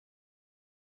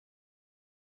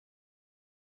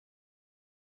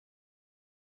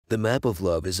The Map of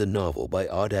Love is a novel by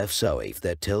Ahdaf Soueif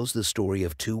that tells the story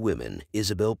of two women,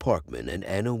 Isabel Parkman and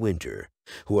Anna Winter,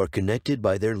 who are connected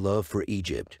by their love for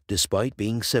Egypt despite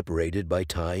being separated by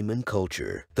time and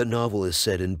culture. The novel is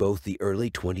set in both the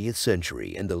early 20th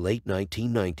century and the late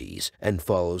 1990s and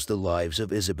follows the lives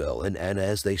of Isabel and Anna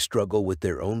as they struggle with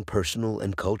their own personal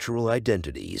and cultural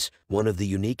identities. One of the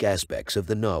unique aspects of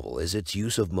the novel is its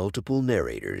use of multiple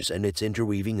narrators and its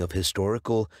interweaving of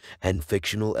historical and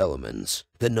fictional elements.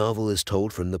 The novel is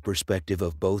told from the perspective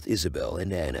of both Isabel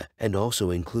and Anna and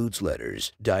also includes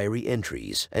letters, diary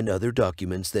entries, and other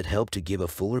documents that help to give a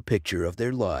fuller picture of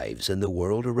their lives and the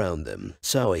world around them.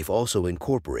 Soueif also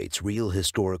incorporates real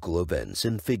historical events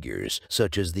and figures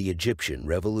such as the Egyptian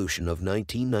Revolution of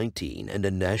 1919 and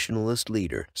a nationalist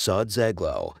leader, Saad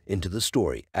Zaghloul, into the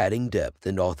story, adding depth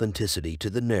and authenticity to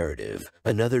the narrative.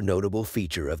 Another notable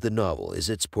feature of the novel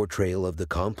is its portrayal of the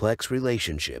complex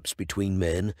relationships between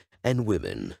men and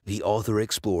women. The author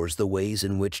explores the ways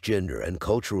in which gender and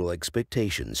cultural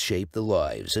expectations shape the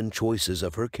lives and choices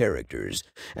of her characters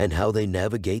and how they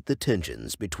navigate the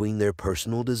tensions between their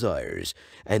personal desires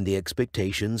and the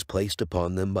expectations placed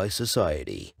upon them by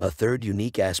society. A third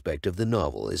unique aspect of the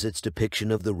novel is its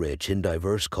depiction of the rich and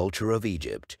diverse culture of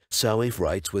Egypt. Soueif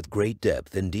writes with great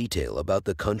depth and detail about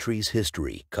the country's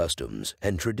history, customs,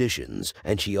 and traditions,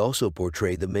 and she also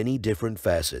portrayed the many different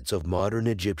facets of modern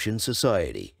Egyptian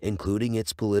society, including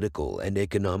its political and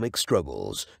economic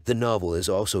struggles. The novel is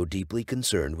also deeply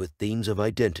concerned with themes of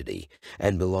identity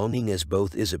and belonging as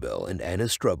both Isabel and Anna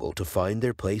struggle to find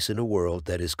their place in a world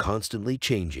that is constantly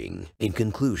changing. In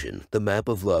conclusion, The Map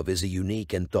of Love is a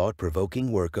unique and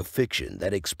thought-provoking work of fiction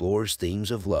that explores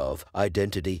themes of love,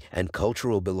 identity, and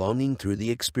cultural belonging through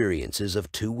the experiences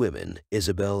of two women,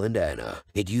 Isabel and Anna.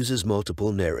 It uses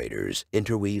multiple narrators,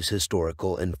 interweaves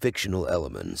historical and fictional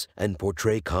elements, and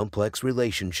portrays complex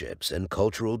relationships and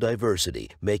cultural diversity,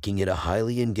 making it a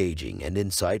highly engaging and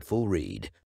insightful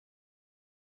read.